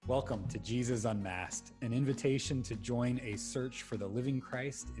Welcome to Jesus Unmasked, an invitation to join a search for the living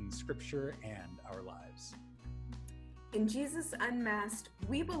Christ in Scripture and our lives. In Jesus Unmasked,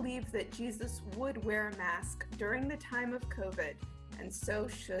 we believe that Jesus would wear a mask during the time of COVID, and so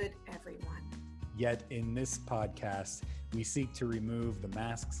should everyone. Yet in this podcast, we seek to remove the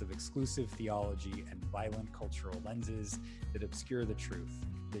masks of exclusive theology and violent cultural lenses that obscure the truth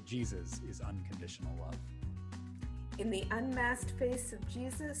that Jesus is unconditional love. In the unmasked face of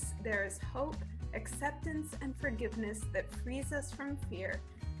Jesus, there is hope, acceptance, and forgiveness that frees us from fear,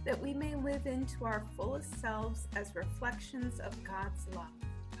 that we may live into our fullest selves as reflections of God's love.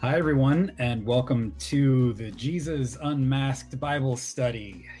 Hi, everyone, and welcome to the Jesus Unmasked Bible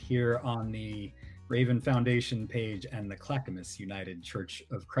Study here on the Raven Foundation page and the Clackamas United Church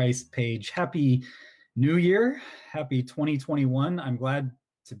of Christ page. Happy New Year. Happy 2021. I'm glad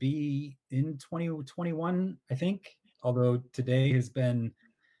to be in 2021, I think, although today has been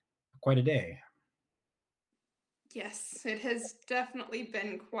quite a day. Yes, it has definitely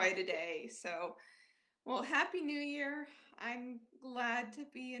been quite a day. So, well, Happy New Year. I'm glad to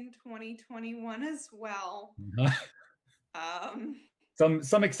be in 2021 as well.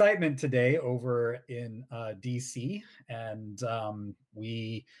 Some excitement today over in DC, and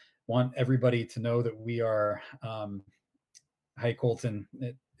we want everybody to know that we are. Hi, Colton.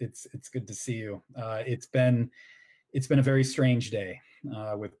 It's good to see you. It's been a very strange day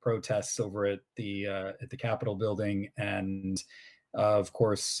with protests over at the Capitol building, and of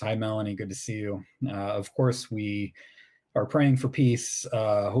course, hi Melanie, good to see you. Of course, we are praying for peace,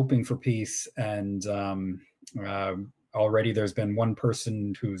 hoping for peace, and already there's been one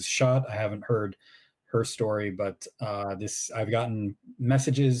person who's shot. I haven't heard her story, but I've gotten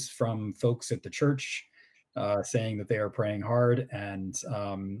messages from folks at the church saying that they are praying hard, and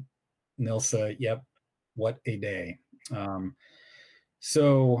Nilsa, yep, what a day.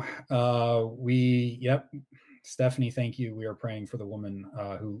 Stephanie, thank you. We are praying for the woman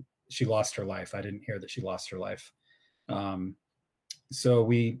who she lost her life. I didn't hear that she lost her life. So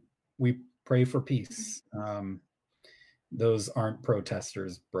we pray for peace. Those aren't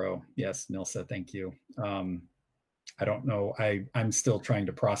protesters, bro. Yes, Nilsa, thank you. I don't know. I'm still trying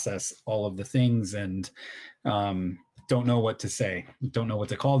to process all of the things and don't know what to say. Don't know what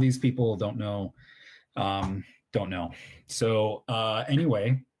to call these people. Don't know. So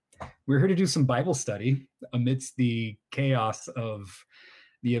anyway, we're here to do some Bible study amidst the chaos of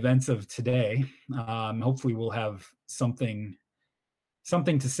the events of today. Hopefully we'll have something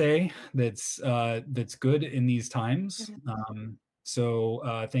to say that's good in these times.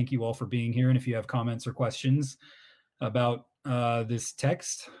 So thank you all for being here. And if you have comments or questions about this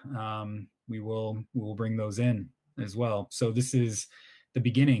text, we will bring those in as well. So this is the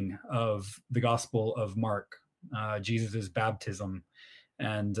beginning of the Gospel of Mark, Jesus's baptism.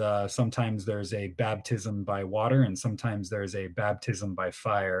 And sometimes there's a baptism by water, and sometimes there's a baptism by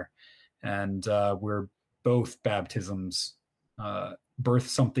fire. And we're both baptisms birth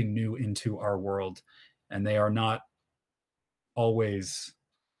something new into our world, and they are not always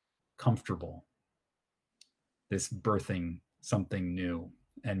comfortable, this birthing something new.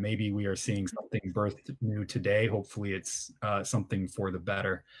 And maybe we are seeing something birthed new today. Hopefully it's something for the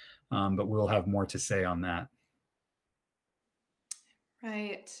better, but we'll have more to say on that.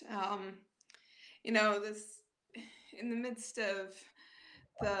 Right. This in the midst of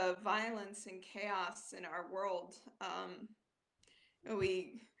the violence and chaos in our world,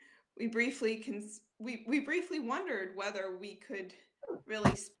 we briefly wondered whether we could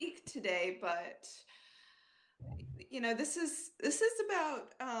really speak today, but this is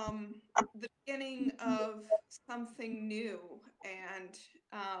about the beginning of something new and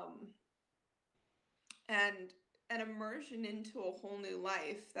an immersion into a whole new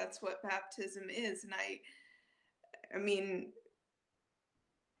life. That's what baptism is. And I mean,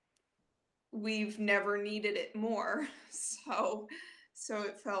 we've never needed it more. So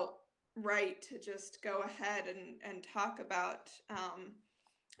it felt right to just go ahead and talk about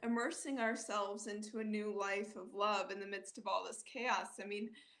immersing ourselves into a new life of love in the midst of all this chaos. I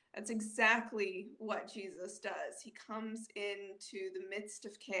mean, that's exactly what Jesus does. He comes into the midst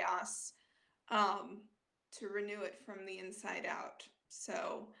of chaos to renew it from the inside out.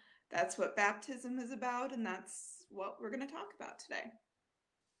 So that's what baptism is about, and that's what we're going to talk about today.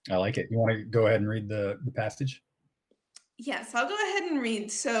 I like it. You want to go ahead and read the passage? Yes, I'll go ahead and read.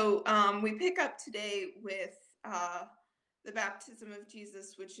 So we pick up today with the baptism of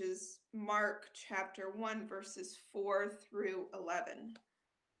Jesus, which is Mark chapter 1, verses 4 through 11.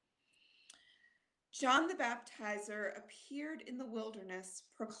 John the Baptizer appeared in the wilderness,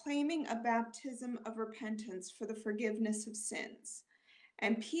 proclaiming a baptism of repentance for the forgiveness of sins,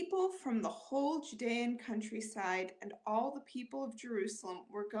 And people from the whole Judean countryside and all the people of Jerusalem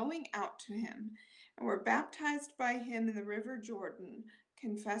were going out to him and were baptized by him in the river Jordan,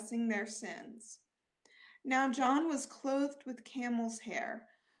 confessing their sins. Now John was clothed with camel's hair,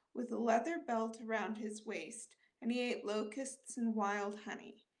 with a leather belt around his waist, and he ate locusts and wild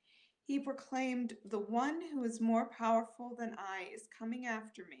honey. He proclaimed, "The one who is more powerful than I is coming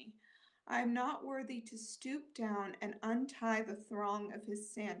after me. I am not worthy to stoop down and untie the thong of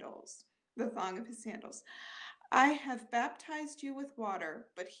his sandals. I have baptized you with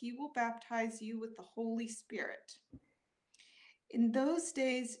water, but he will baptize you with the Holy Spirit." In those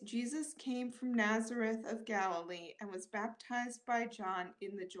days, Jesus came from Nazareth of Galilee and was baptized by John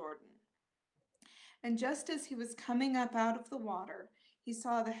in the Jordan. And just as he was coming up out of the water, he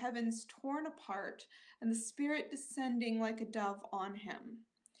saw the heavens torn apart and the Spirit descending like a dove on him.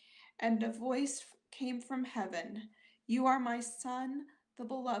 And a voice came from heaven, "You are my Son, the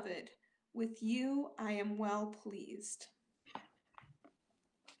Beloved. With you I am well pleased."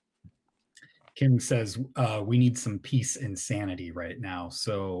 Kim says we need some peace and sanity right now.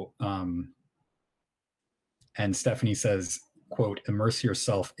 So, and Stephanie says, quote, "Immerse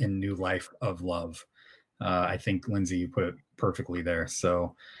yourself in new life of love." I think, Lindsay, you put it perfectly there.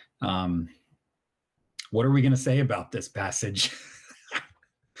 So, what are we going to say about this passage?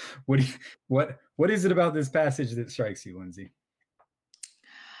 what is it about this passage that strikes you, Lindsay?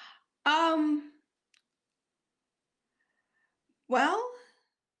 Well,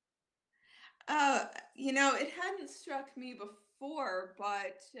 it hadn't struck me before,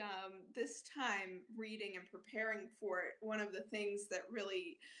 but this time reading and preparing for it, one of the things that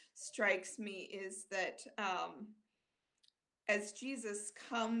really strikes me is that as Jesus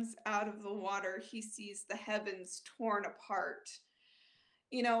comes out of the water, he sees the heavens torn apart.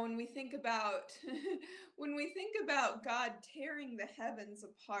 When we think about God tearing the heavens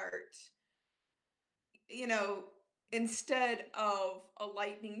apart, instead of a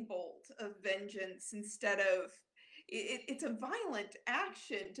lightning bolt of vengeance, it's a violent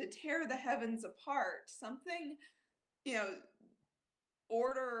action to tear the heavens apart. Something,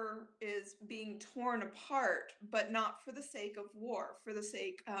 order is being torn apart, but not for the sake of war, for the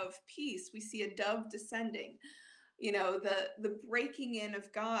sake of peace. We see a dove descending, the breaking in of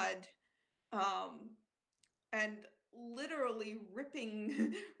God, and literally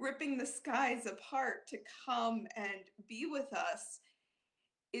ripping the skies apart to come and be with us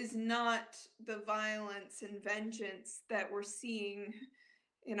is not the violence and vengeance that we're seeing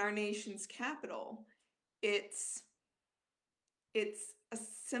in our nation's capital. It's a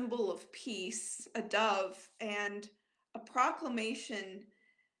symbol of peace, a dove, and a proclamation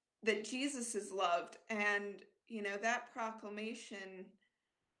that Jesus is loved. And, that proclamation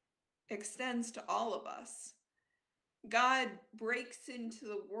extends to all of us. God breaks into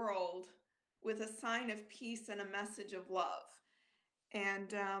the world with a sign of peace and a message of love. And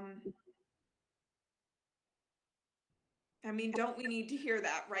don't we need to hear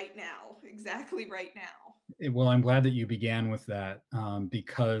that right now? Exactly right now. Well, I'm glad that you began with that,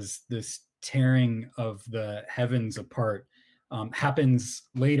 because this tearing of the heavens apart happens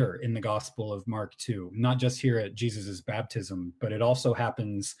later in the Gospel of Mark too, not just here at Jesus's baptism, but it also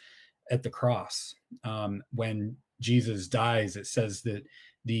happens at the cross. When Jesus dies, it says that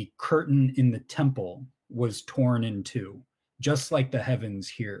the curtain in the temple was torn in two, just like the heavens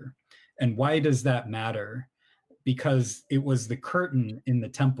here. And why does that matter? Because it was the curtain in the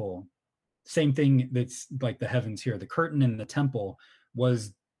temple, same thing that's like the heavens here. The curtain in the temple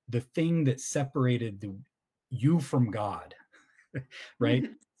was the thing that separated you from God, right?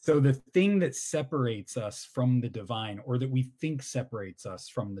 So the thing that separates us from the divine, or that we think separates us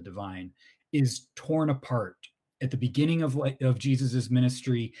from the divine, is torn apart at the beginning of Jesus's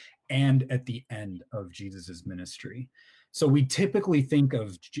ministry and at the end of Jesus's ministry. So we typically think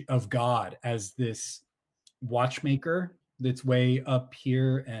of God as this watchmaker that's way up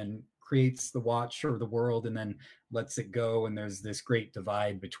here and creates the watch or the world and then lets it go, and there's this great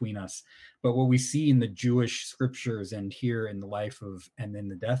divide between us. But what we see in the Jewish scriptures and here in the life of and in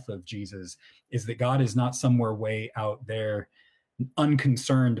the death of Jesus is that God is not somewhere way out there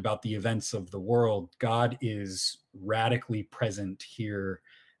unconcerned about the events of the world. God is radically present here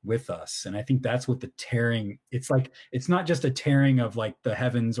with us. And I think that's what the tearing, it's not just a tearing of like the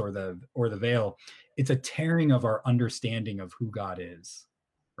heavens or the veil, it's a tearing of our understanding of who God is,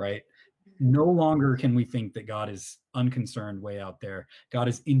 right? No longer can we think that God is unconcerned way out there. God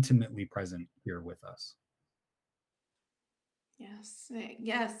is intimately present here with us. Yes,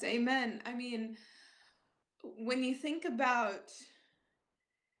 amen. When you think about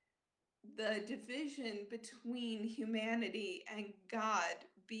the division between humanity and God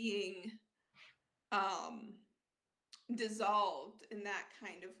being dissolved in that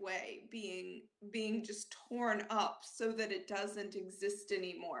kind of way, being just torn up so that it doesn't exist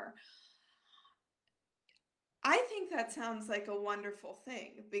anymore. I think that sounds like a wonderful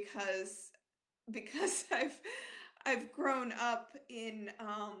thing because I've grown up in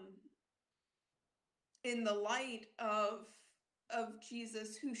the light of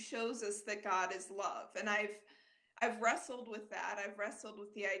Jesus, who shows us that God is love. And I've wrestled with that. I've wrestled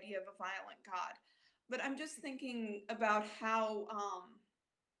with the idea of a violent God. But I'm just thinking about how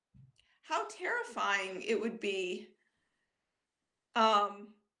terrifying it would be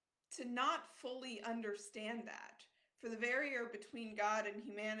to not fully understand that, for the barrier between God and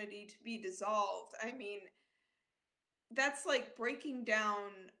humanity to be dissolved. I mean, that's like breaking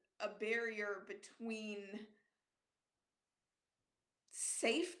down a barrier between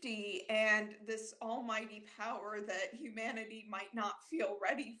safety and this almighty power that humanity might not feel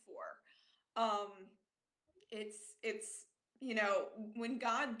ready for. It's when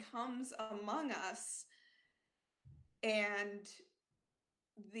God comes among us and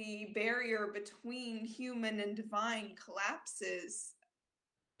the barrier between human and divine collapses,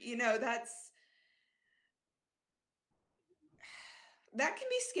 that can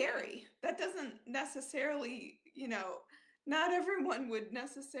be scary. That doesn't necessarily, not everyone would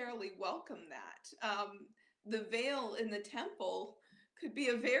necessarily welcome that. The veil in the temple could be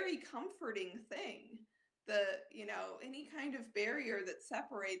a very comforting thing. Any kind of barrier that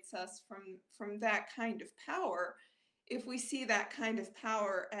separates us from that kind of power, if we see that kind of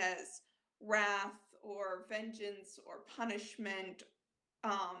power as wrath or vengeance or punishment,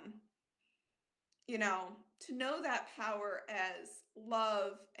 um, to know that power as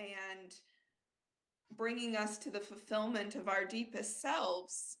love and bringing us to the fulfillment of our deepest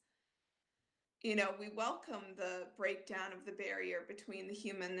selves, we welcome the breakdown of the barrier between the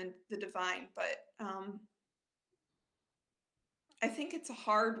human and the divine. But I think it's a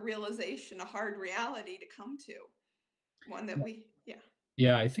hard realization, a hard reality to come to, one that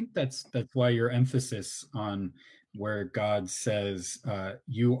Yeah, I think that's why your emphasis on where God says,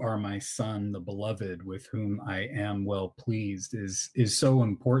 "You are my son, the beloved, with whom I am well pleased," is so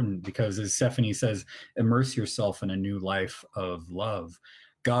important, because, as Stephanie says, immerse yourself in a new life of love.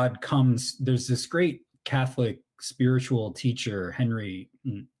 God comes. There's this great Catholic spiritual teacher, Henry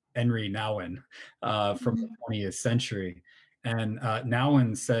Nouwen, from the 20th century. And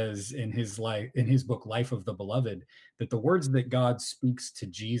Nouwen says in his book Life of the Beloved, that the words that God speaks to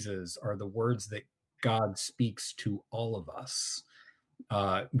Jesus are the words that God speaks to all of us,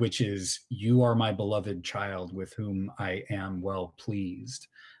 which is, "You are my beloved child, with whom I am well pleased."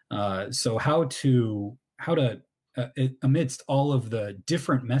 So how to amidst all of the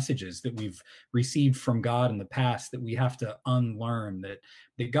different messages that we've received from God in the past, that we have to unlearn that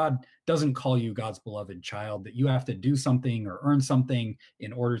God doesn't call you God's beloved child, that you have to do something or earn something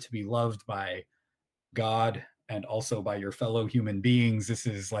in order to be loved by God and also by your fellow human beings. This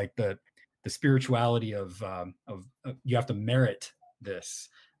is like the spirituality of you have to merit this.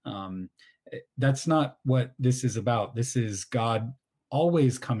 That's not what this is about. This is God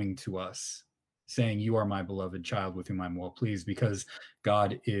always coming to us, saying, "You are my beloved child, with whom I'm well pleased," because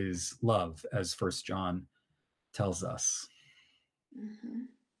God is love, as First John tells us. Mm-hmm.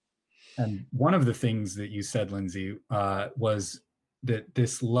 And one of the things that you said, Lindsay, was that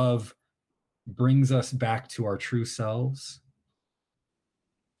this love brings us back to our true selves.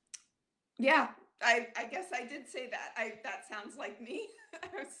 Yeah, I guess I did say that. That sounds like me.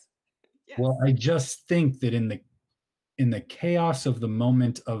 Yes. Well, I just think that in the chaos of the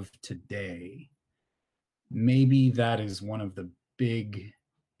moment of today, maybe that is one of the big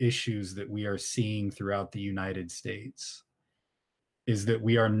issues that we are seeing throughout the United States, is that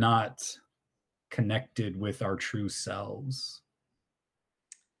we are not connected with our true selves.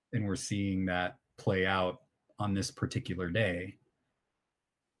 And we're seeing that play out on this particular day.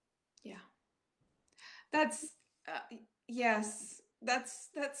 Yeah. That's yes, that's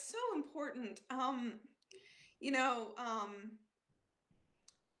so important.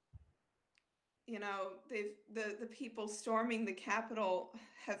 The people storming the Capitol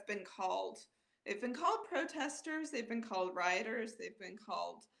they've been called protesters, they've been called rioters, they've been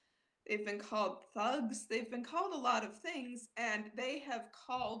called thugs, they've been called a lot of things, and they have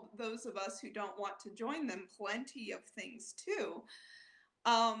called those of us who don't want to join them plenty of things too.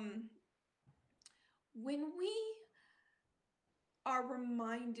 When we are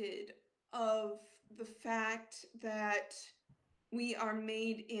reminded of the fact that we are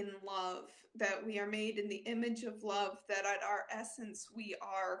made in love, that we are made in the image of love, that at our essence we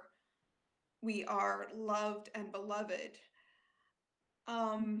are we are loved and beloved.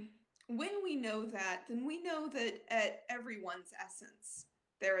 When we know that, then we know that at everyone's essence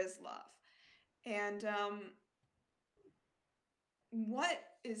there is love. And what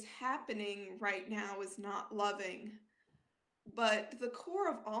is happening right now is not loving, but the core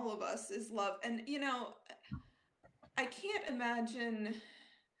of all of us is love. And, I can't imagine,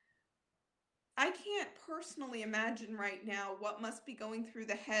 I can't personally imagine right now what must be going through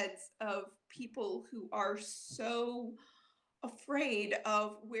the heads of people who are so afraid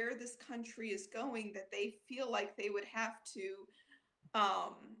of where this country is going that they feel like they would have to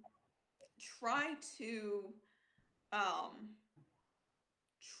um, try to um,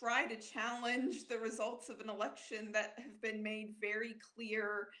 try to challenge the results of an election that have been made very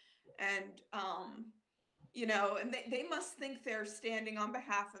clear. And and they must think they're standing on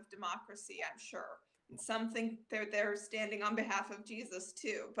behalf of democracy, I'm sure. And some think they're standing on behalf of Jesus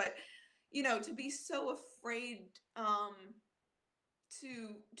too. But to be so afraid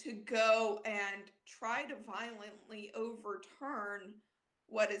to go and try to violently overturn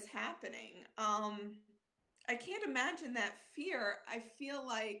what is happening. I can't imagine that fear. I feel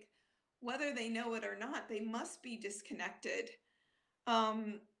like whether they know it or not, they must be disconnected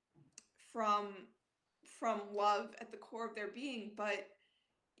um, from from love at the core of their being. But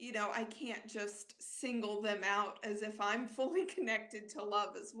I can't just single them out as if I'm fully connected to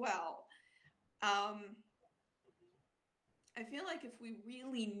love as well. I feel like if we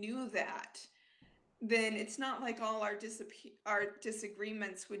really knew that, then it's not like all our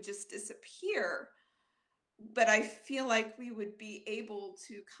disagreements would just disappear. But I feel like we would be able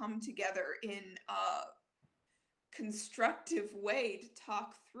to come together in a constructive way to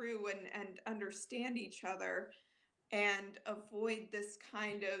talk through and understand each other and avoid this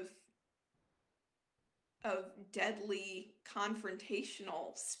kind of deadly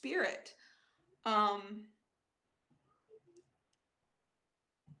confrontational spirit.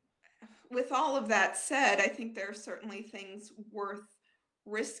 With all of that said, I think there are certainly things worth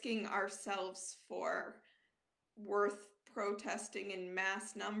risking ourselves for, worth protesting in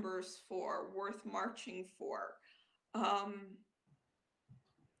mass numbers for, worth marching for. I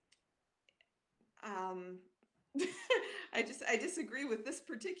disagree with this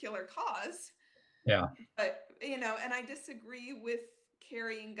particular cause. Yeah. But, and I disagree with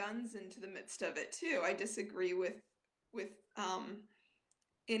carrying guns into the midst of it too. I disagree with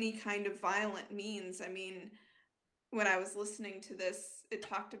any kind of violent means. I mean, when I was listening to this, it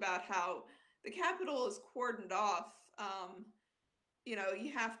talked about how the Capitol is cordoned off.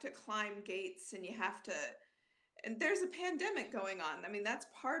 You have to climb gates and and there's a pandemic going on. I mean, that's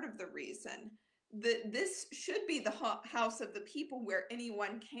part of the reason. This should be the house of the people where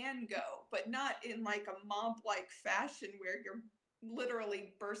anyone can go, but not in like a mob-like fashion where you're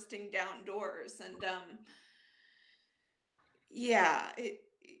literally bursting down doors. And yeah,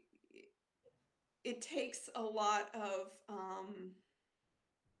 it takes a lot of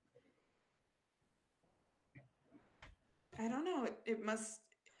I don't know, it must,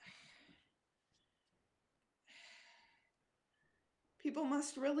 people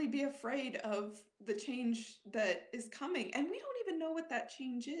must really be afraid of the change that is coming. And we don't even know what that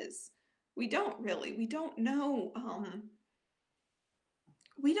change is. We don't really. We don't know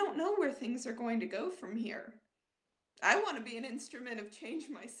where things are going to go from here. I want to be an instrument of change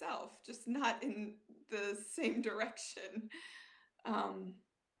myself, just not in the same direction.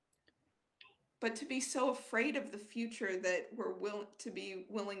 But to be so afraid of the future that we're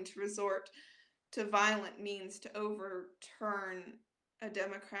willing to resort to violent means to overturn a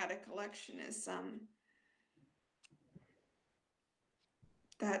democratic election is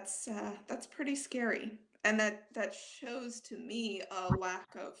that's pretty scary. And that shows to me a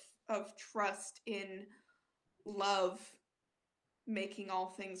lack of trust in love making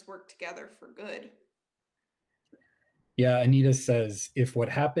all things work together for good. Yeah, Anita says, if what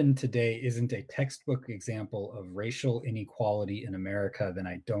happened today isn't a textbook example of racial inequality in America, then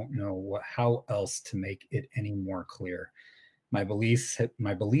I don't know how else to make it any more clear. My beliefs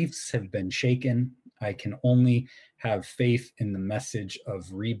have been shaken. I can only have faith in the message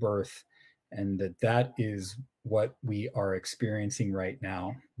of rebirth, and that is what we are experiencing right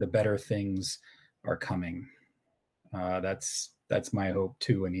now. The better things are coming. That's my hope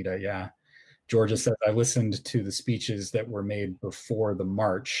too, Anita. Yeah. Georgia says, I listened to the speeches that were made before the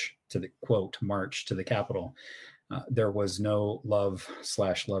march to the Capitol. There was no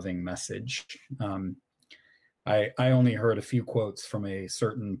love/loving message. I only heard a few quotes from a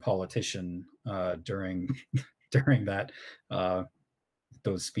certain politician during that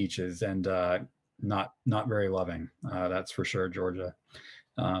those speeches, and not very loving. That's for sure, Georgia.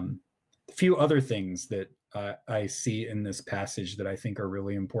 few other things that I see in this passage that I think are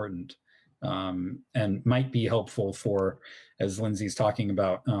really important, and might be helpful for, as Lindsay's talking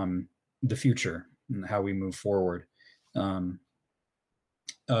about, the future and how we move forward. At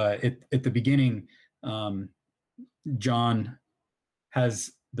the beginning, John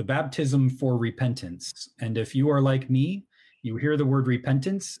has the baptism for repentance. And if you are like me, you hear the word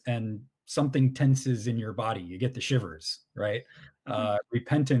repentance and something tenses in your body. You get the shivers, right?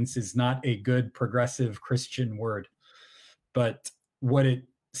 Repentance is not a good progressive Christian word, but what it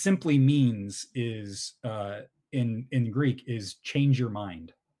simply means is, in Greek, is change your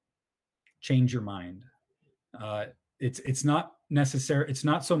mind. Change your mind. It's not necessary. It's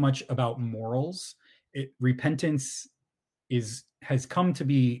not so much about morals. Repentance has come to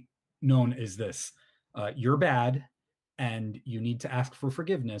be known as this: you're bad, and you need to ask for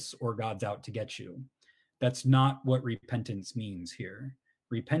forgiveness, or God's out to get you. That's not what repentance means here.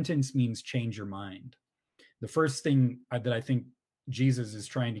 Repentance means change your mind. The first thing that I think Jesus is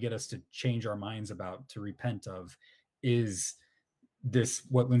trying to get us to change our minds about, to repent of, is this,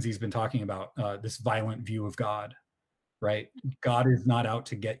 what Lindsay's been talking about, this violent view of God, right? God is not out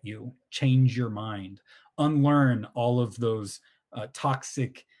to get you. Change your mind. Unlearn all of those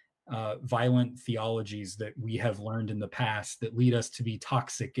toxic, violent theologies that we have learned in the past that lead us to be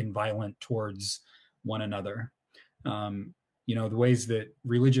toxic and violent towards one another. The ways that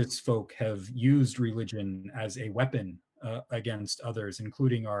religious folk have used religion as a weapon against others,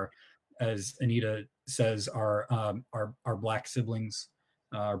 including our, as Anita says, our Black siblings,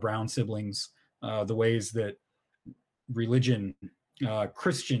 our brown siblings, the ways that religion,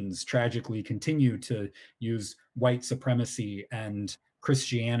 Christians tragically continue to use white supremacy and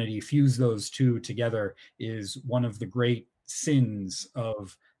Christianity, fuse those two together, is one of the great sins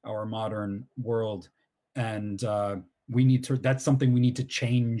of our modern world. And that's something we need to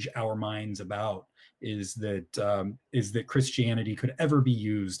change our minds about, is that Christianity could ever be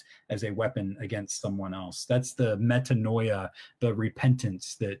used as a weapon against someone else. That's the metanoia, the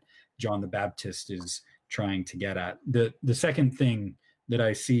repentance that John the Baptist is trying to get at. The second thing that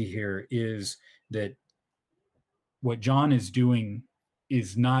I see here is that what John is doing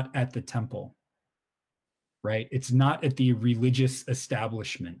is not at the temple, right? It's not at the religious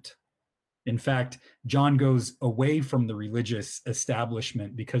establishment. In fact, John goes away from the religious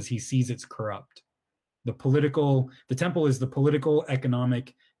establishment because he sees it's corrupt. The temple is the political,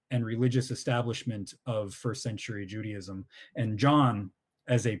 economic, and religious establishment of first century Judaism. And John,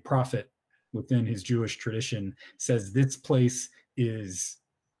 as a prophet within his Jewish tradition, says this place is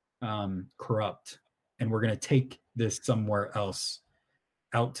corrupt, and we're going to take this somewhere else,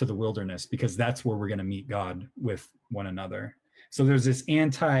 out to the wilderness, because that's where we're going to meet God with one another. So there's this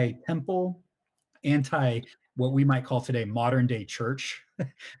anti-temple, what we might call today modern day church,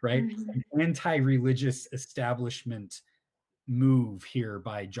 right? An anti-religious establishment move here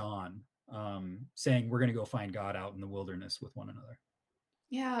by John, saying we're going to go find God out in the wilderness with one another.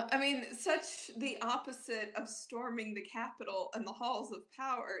 Yeah, I mean, such the opposite of storming the Capitol and the halls of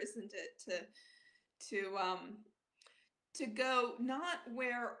power, isn't it? To go not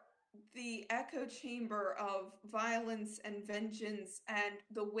where the echo chamber of violence and vengeance and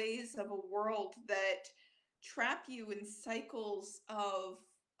the ways of a world that trap you in cycles of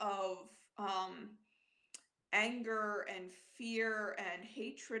anger and fear and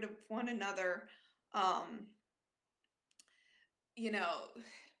hatred of one another,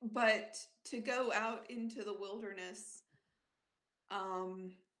 but to go out into the wilderness,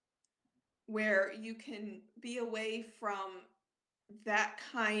 where you can be away from that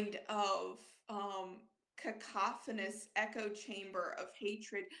kind of cacophonous echo chamber of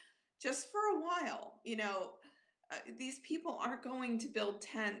hatred just for a while. These people aren't going to build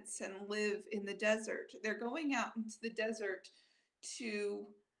tents and live in the desert. They're going out into the desert to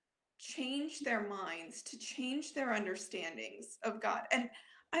change their minds, to change their understandings of God. And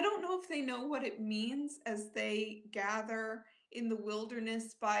I don't know if they know what it means as they gather in the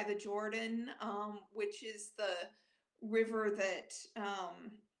wilderness by the Jordan, which is the river that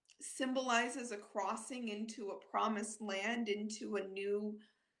symbolizes a crossing into a promised land, into a new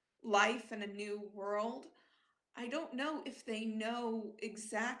life and a new world. I don't know if they know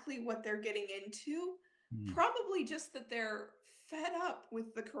exactly what they're getting into. Probably just that they're fed up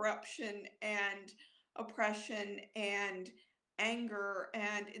with the corruption and oppression and anger,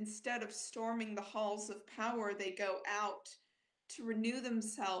 and instead of storming the halls of power, they go out to renew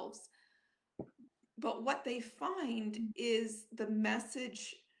themselves. But what they find is the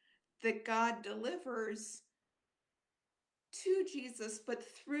message that God delivers to Jesus, but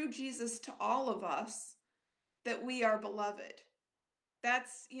through Jesus to all of us, that we are beloved.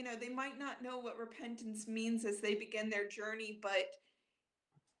 that's, they might not know what repentance means as they begin their journey, but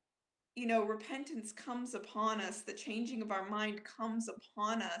repentance comes upon us, the changing of our mind comes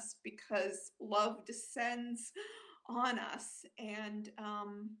upon us because love descends on us. And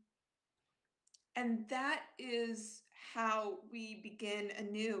that is how we begin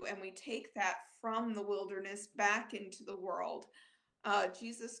anew, and we take that from the wilderness back into the world.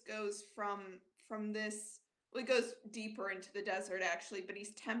 Jesus goes from this, well, he goes deeper into the desert actually, but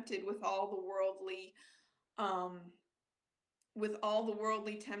he's tempted um, with all the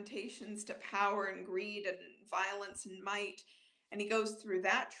worldly temptations to power and greed and violence and might. And he goes through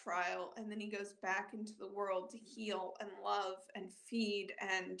that trial, and then he goes back into the world to heal and love and feed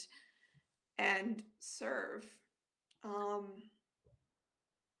and serve.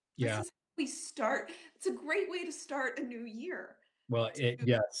 This Yeah. is how we start. It's a great way to start a new year. Well,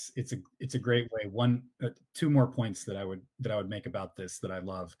 yes, it's a great way. Two more points that I would make about this that I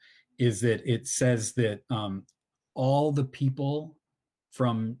love is that it says that all the people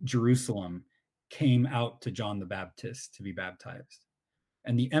from Jerusalem came out to John the Baptist to be baptized.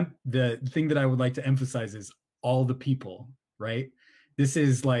 And the thing that I would like to emphasize is all the people, right? This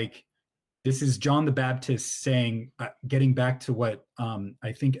is John the Baptist saying, getting back to what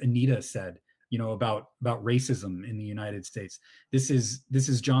I think Anita said, about racism in the United States. This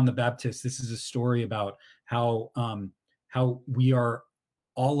is John the Baptist. This is a story about how we are,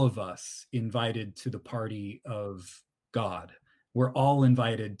 all of us, invited to the party of God. We're all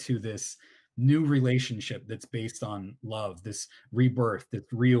invited to this new relationship that's based on love, this rebirth, this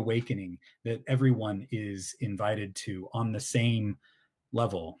reawakening that everyone is invited to on the same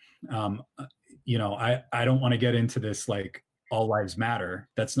level. I don't want to get into this like all lives matter.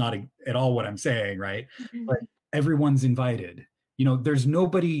 That's not at all what I'm saying, right? But everyone's invited. There's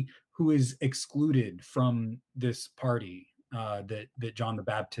nobody who is excluded from this party that John the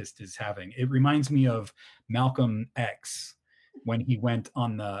Baptist is having. It reminds me of Malcolm X when he went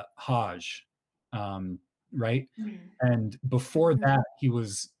on the Hajj, right? And before that, he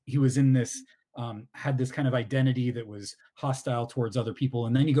was in this, had this kind of identity that was hostile towards other people.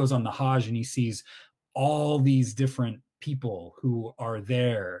 And then he goes on the Hajj and he sees all these different people who are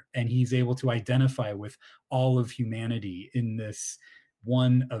there, and he's able to identify with all of humanity in this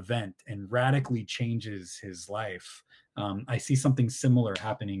one event and radically changes his life. I see something similar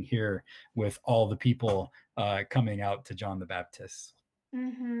happening here with all the people coming out to John the Baptist.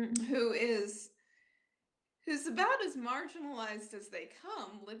 Who's about as marginalized as they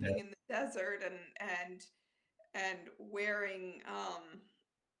come, living in the desert and wearing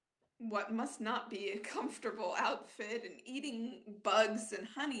what must not be a comfortable outfit and eating bugs and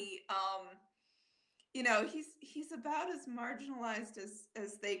honey. He's about as marginalized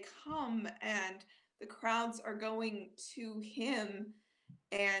as they come, and the crowds are going to him,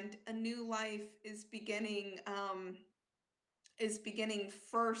 and a new life is beginning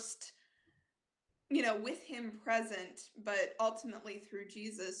first, with him present, but ultimately through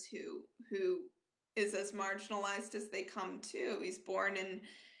Jesus, who is as marginalized as they come too. He's born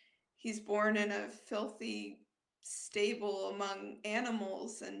in a filthy stable among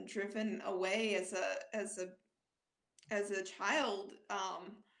animals and driven away as a child,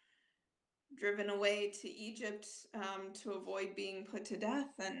 driven away to Egypt to avoid being put to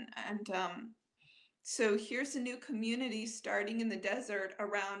death. And so here's a new community starting in the desert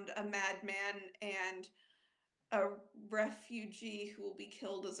around a madman and a refugee who will be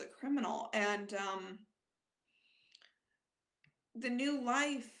killed as a criminal. And the new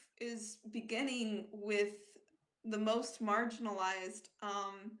life is beginning with the most marginalized.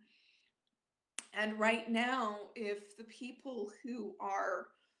 And right now, if the people who are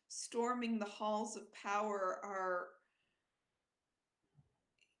storming the halls of power are,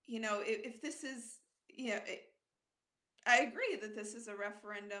 if this is, I agree that this is a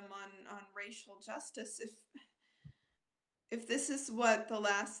referendum on racial justice. If this is what the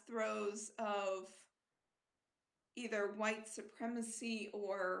last throes of either white supremacy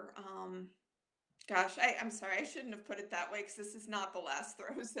or gosh, I'm sorry, I shouldn't have put it that way, because this is not the last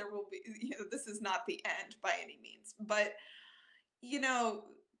throes. There will be, this is not the end by any means. But,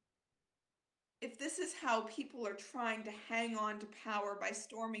 if this is how people are trying to hang on to power by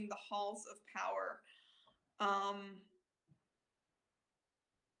storming the halls of power,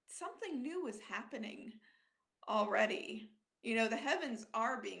 something new is happening already. The heavens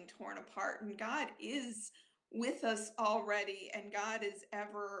are being torn apart, and God is with us already, and God is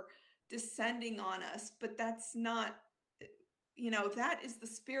ever descending on us. But that's not, that is the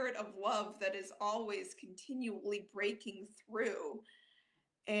spirit of love that is always continually breaking through.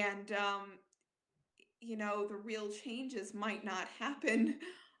 And the real changes might not happen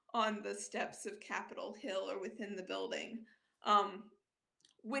on the steps of Capitol Hill or within the building.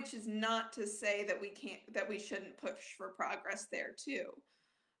 Which is not to say that we shouldn't push for progress there too.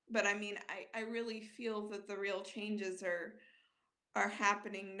 But I mean, I really feel that the real changes are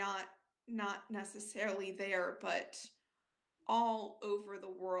happening not necessarily there, but all over the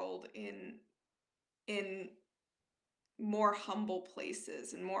world in more humble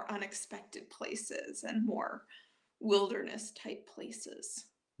places and more unexpected places and more wilderness type places.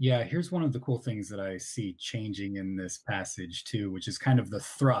 Yeah, here's one of the cool things that I see changing in this passage too, which is kind of the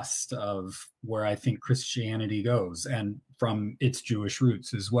thrust of where I think Christianity goes, and from its Jewish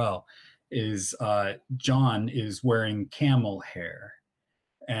roots as well, is John is wearing camel hair.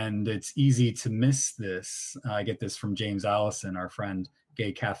 And it's easy to miss this. I get this from James Allison, our friend,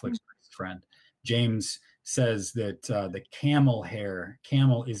 gay Catholic friend. James says that the camel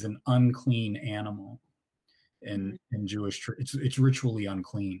is an unclean animal in Jewish, it's ritually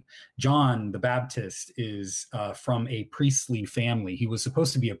unclean. John the Baptist is from a priestly family. He was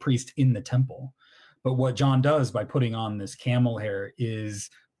supposed to be a priest in the temple, but what John does by putting on this camel hair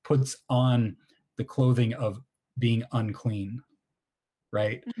is puts on the clothing of being unclean,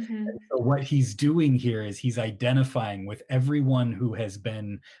 right? Mm-hmm. So what he's doing here is he's identifying with everyone who has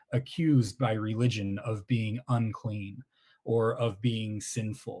been accused by religion of being unclean or of being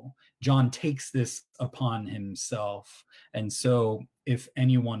sinful. John takes this upon himself. And so if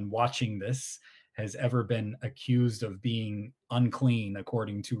anyone watching this has ever been accused of being unclean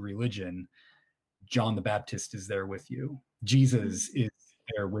according to religion, John the Baptist is there with you. Jesus is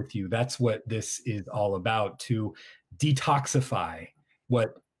there with you. That's what this is all about, to detoxify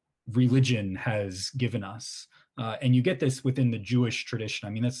what religion has given us. And you get this within the Jewish tradition.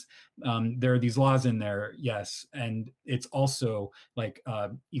 I mean, that's there are these laws in there, yes, and it's also like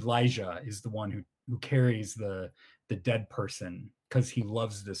Elijah is the one who carries the dead person because he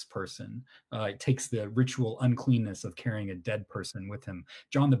loves this person. It takes the ritual uncleanness of carrying a dead person with him.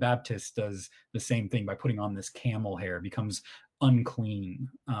 John the Baptist does the same thing by putting on this camel hair, becomes unclean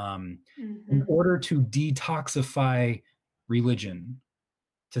in order to detoxify religion.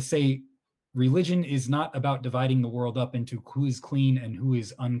 To say religion is not about dividing the world up into who is clean and who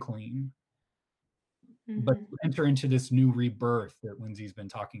is unclean, but to enter into this new rebirth that Lindsay's been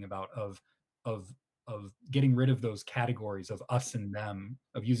talking about of getting rid of those categories of us and them,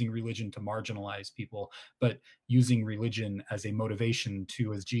 of using religion to marginalize people, but using religion as a motivation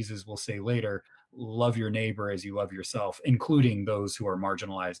to, as Jesus will say later, love your neighbor as you love yourself, including those who are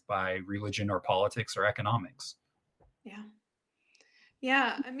marginalized by religion or politics or economics.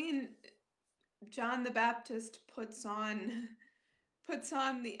 Yeah, I mean, John the Baptist puts on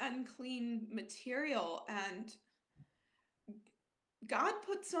the unclean material, and God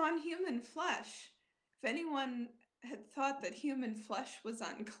puts on human flesh. If anyone had thought that human flesh was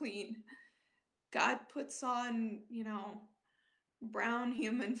unclean, God puts on, brown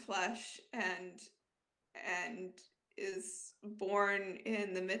human flesh and is born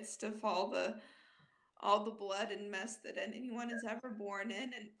in the midst of all the blood and mess that anyone is ever born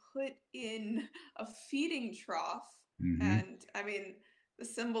in, and put in a feeding trough. And I mean, the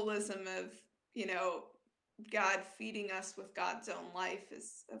symbolism of, God feeding us with God's own life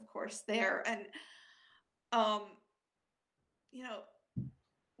is, of course, there. And,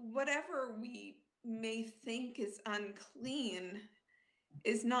 whatever we may think is unclean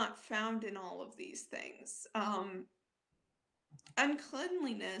is not found in all of these things.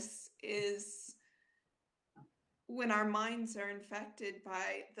 Uncleanliness is when our minds are infected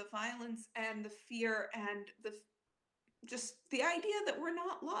by the violence and the fear and just the idea that we're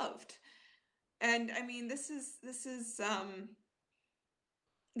not loved. And I mean, this is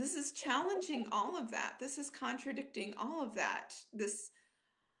challenging all of that. This is contradicting all of that. This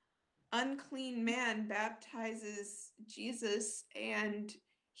unclean man baptizes Jesus, and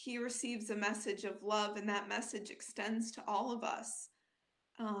he receives a message of love, and that message extends to all of us.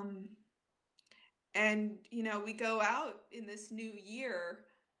 And, we go out in this new year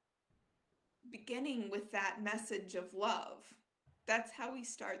beginning with that message of love. That's how we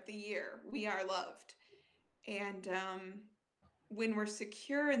start the year. We are loved. And when we're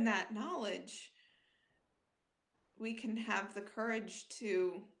secure in that knowledge, we can have the courage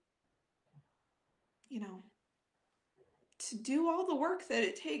to, to do all the work that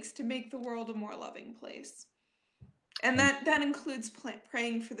it takes to make the world a more loving place. And that includes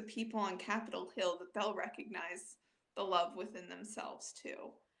praying for the people on Capitol Hill, that they'll recognize the love within themselves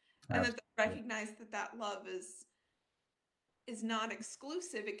too. And that they recognize that love is not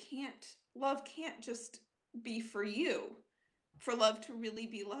exclusive. Love can't just be for you. for love to really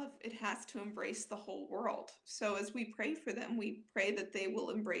be love, it has to embrace the whole world. So as we pray for them, we pray that they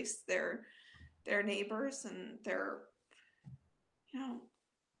will embrace their neighbors and their,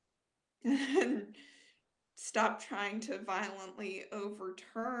 and stop trying to violently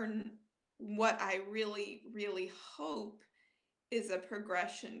overturn what I really, really hope is a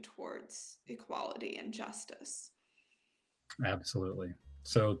progression towards equality and justice. Absolutely.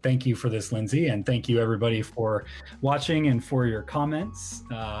 So thank you for this, Lindsay, and thank you everybody for watching and for your comments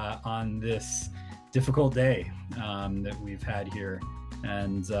on this difficult day that we've had here.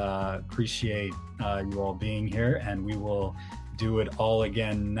 And appreciate you all being here, and we will do it all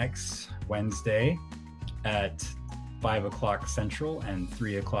again next Wednesday at 5 o'clock Central and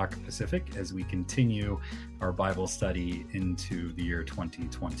 3 o'clock Pacific as we continue our Bible study into the year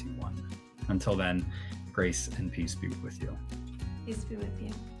 2021. Until then, grace and peace be with you. Peace be with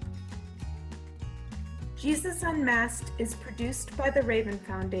you. Jesus Unmasked is produced by the Raven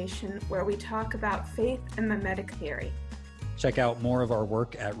Foundation, where we talk about faith and mimetic theory. Check out more of our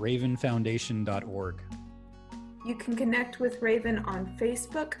work at ravenfoundation.org. You can connect with Raven on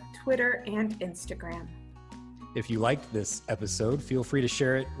Facebook, Twitter, and Instagram. If you liked this episode, feel free to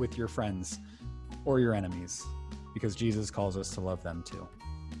share it with your friends or your enemies, because Jesus calls us to love them too.